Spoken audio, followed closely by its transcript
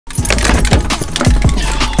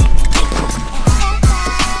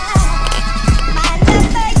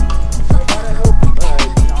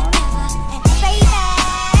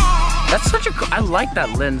like that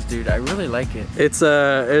lens, dude. I really like it. It's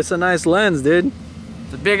a nice lens, dude.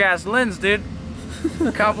 It's a big ass lens, dude.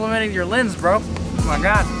 Complimenting your lens, bro. Oh my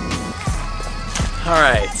god. All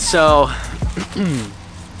right, so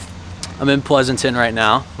I'm in Pleasanton right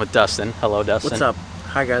now with Dustin. Hello, Dustin. What's up?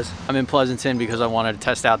 Hi, guys. I'm in Pleasanton because I wanted to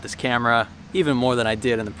test out this camera even more than I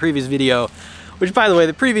did in the previous video, which, by the way,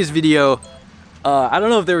 the previous video, I don't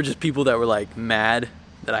know if there were just people that were like mad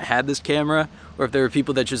that I had this camera, or if there were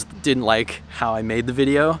people that just didn't like how I made the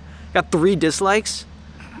video. Got 3 dislikes.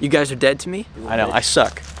 You guys are dead to me. I know, I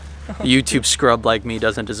suck. A YouTube scrub like me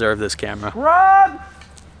doesn't deserve this camera. Run!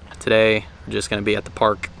 Today, we're just gonna be at the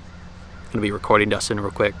park. Gonna be recording Dustin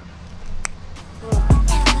real quick.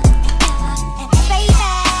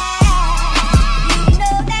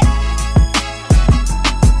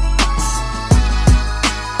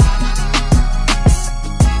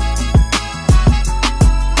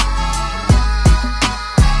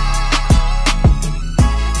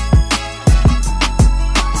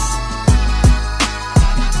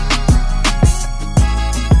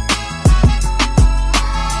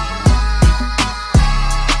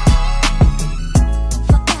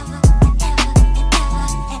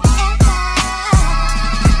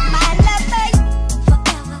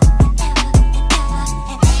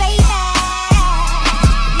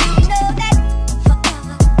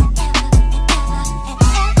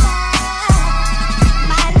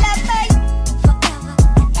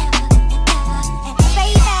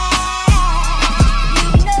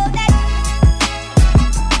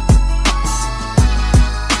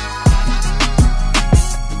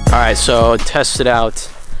 Alright, so tested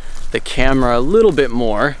out the camera a little bit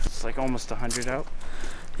more. It's like almost 100 out.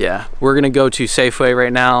 Yeah, we're gonna go to Safeway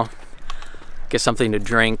right now, get something to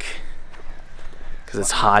drink, because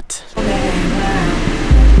it's hot.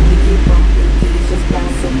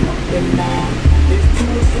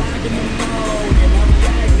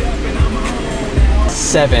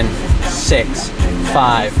 7, 6,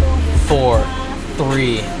 5, 4,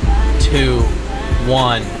 3, 2,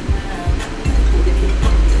 1.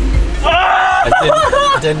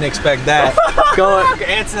 I didn't expect that. Go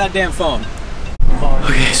answer that damn phone.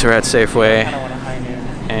 Okay, so we're at Safeway,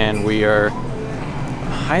 and we are.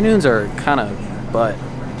 High noons are kind of butt.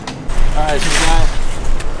 All right, so we got.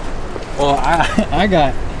 Well, I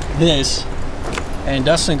got this, and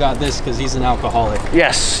Dustin got this because he's an alcoholic.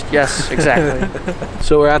 Yes, exactly.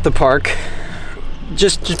 So we're at the park.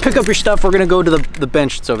 Just pick up your stuff. We're gonna go to the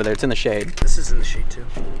bench that's over there. It's in the shade. This is in the shade too.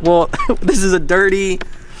 Well, this is a dirty,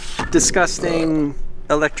 disgusting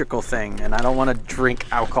electrical thing, and I don't want to drink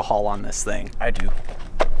alcohol on this thing. I do.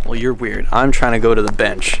 Well, you're weird. I'm trying to go to the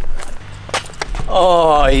bench.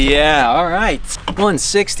 Oh yeah, all right.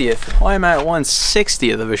 1/60th. Why am I at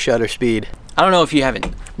 1/60th of a shutter speed? I don't know if you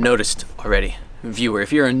haven't noticed already, viewer.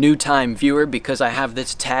 If you're a new time viewer, because I have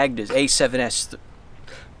this tagged as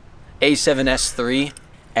A7sIII,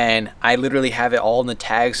 and I literally have it all in the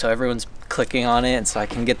tag, so everyone's clicking on it, and so I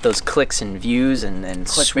can get those clicks and views and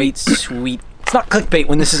sweet. It's not clickbait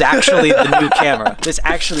when this is actually the new camera. This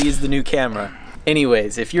actually is the new camera.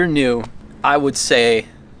 Anyways, if you're new, I would say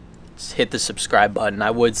hit the subscribe button. I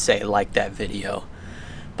would say like that video,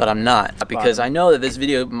 but I'm not, because I know that this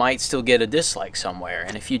video might still get a dislike somewhere,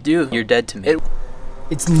 and if you do, you're dead to me.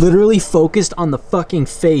 It's literally focused on the fucking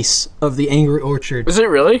face of the Angry Orchard. Is it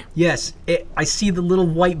really? Yes, I see the little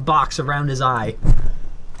white box around his eye.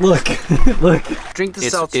 Look, look. Drink the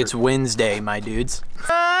seltzer. It's Wednesday, my dudes.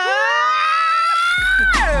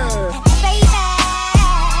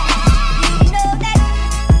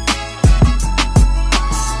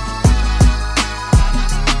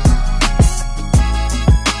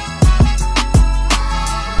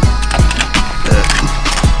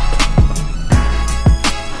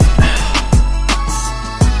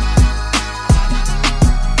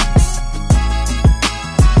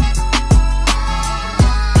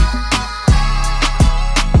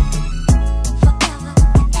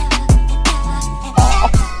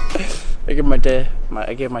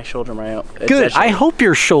 I gave my shoulder my Good. I hope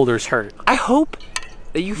your shoulders hurt. I hope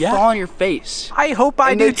that you fall on your face. I hope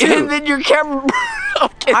I do too. And then your camera.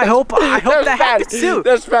 Okay, I hope that happens too.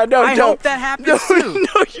 That's bad. No, I hope that happens too.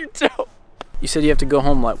 No, you don't. You said you have to go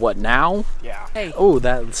home like what now? Yeah. Hey. Oh,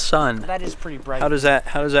 that sun. That is pretty bright. How does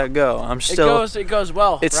that go? I'm still. It goes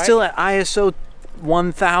well. It's right? still at ISO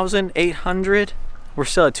 1800. We're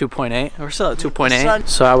still at 2.8. We're still at 2.8.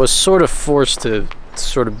 So I was sort of forced to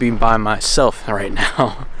sort of be by myself right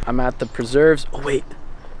now. I'm at the preserves. Oh wait,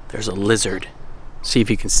 there's a lizard. See if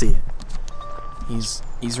you can see it.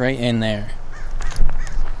 He's right in there.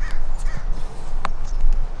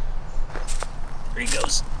 There he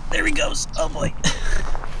goes. There he goes. Oh boy.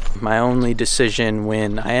 my only decision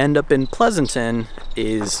when I end up in Pleasanton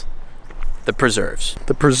is the Preserves.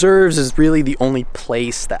 The Preserves is really the only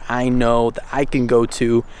place that I know that I can go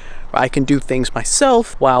to where I can do things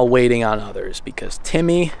myself while waiting on others, because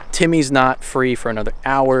Timmy's not free for another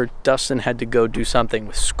hour. Dustin had to go do something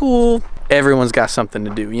with school. Everyone's got something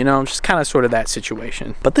to do, you know, just kind of sort of that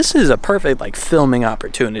situation. But this is a perfect like filming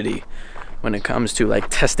opportunity when it comes to like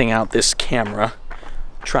testing out this camera,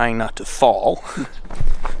 trying not to fall.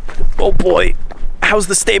 Oh boy. How's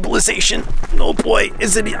the stabilization? Oh boy,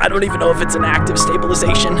 is it? I don't even know if it's an active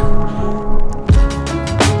stabilization.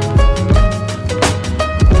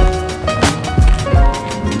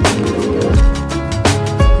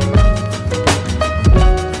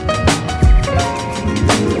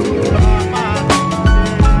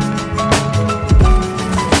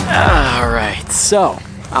 All right, so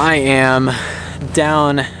I am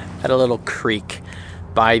down at a little creek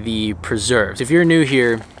by the Preserves. If you're new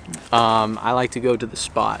here, I like to go to the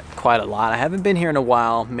spot quite a lot. I haven't been here in a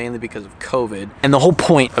while, mainly because of COVID. And the whole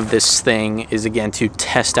point of this thing is, again, to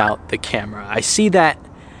test out the camera. I see that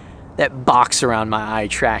box around my eye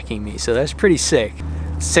tracking me, so that's pretty sick.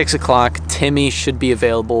 6 o'clock, Timmy should be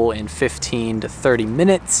available in 15 to 30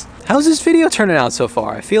 minutes. How's this video turning out so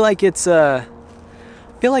far? I feel like it's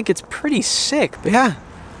pretty sick. But yeah,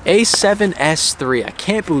 A7sIII. I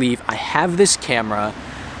can't believe I have this camera.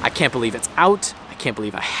 I can't believe it's out. I can't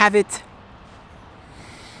believe I have it.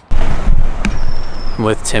 I'm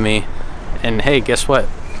with Timmy, and hey, guess what?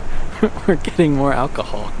 We're getting more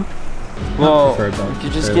alcohol. Well, you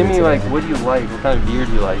could just give me like, what do you like? What kind of beer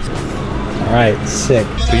do you like? All right, sick.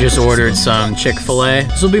 We just ordered some Chick-fil-A.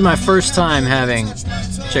 This will be my first time having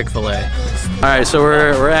Chick-fil-A. All right, so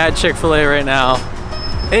we're at Chick-fil-A right now.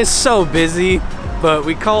 It's so busy, but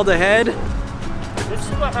we called ahead. This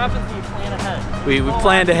is what happens when you plan ahead. We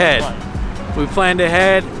planned ahead. We planned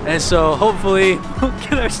ahead, and so hopefully we'll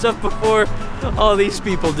get our stuff before all these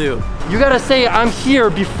people do. You gotta say, I'm here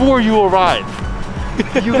before you arrive.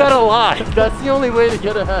 You gotta lie. That's the only way to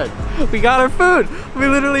get ahead. We got our food. We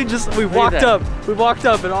literally just, we walked up,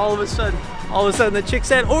 and all of a sudden the chick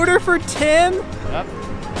said, order for Tim. Yep.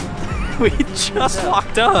 We just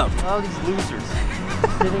walked up. All these losers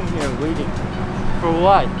sitting here waiting. For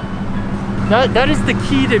what? That is the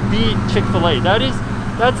key to beat Chick-fil-A.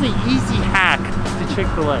 That's the easy hack to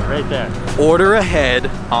Chick-fil-A right there. Order ahead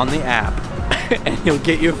on the app and you'll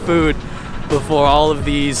get your food before all of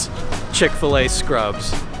these Chick-fil-A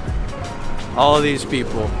scrubs. All of these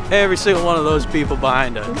people. Every single one of those people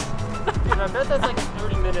behind us. Dude, I bet that's like a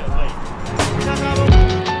 30-minute wait.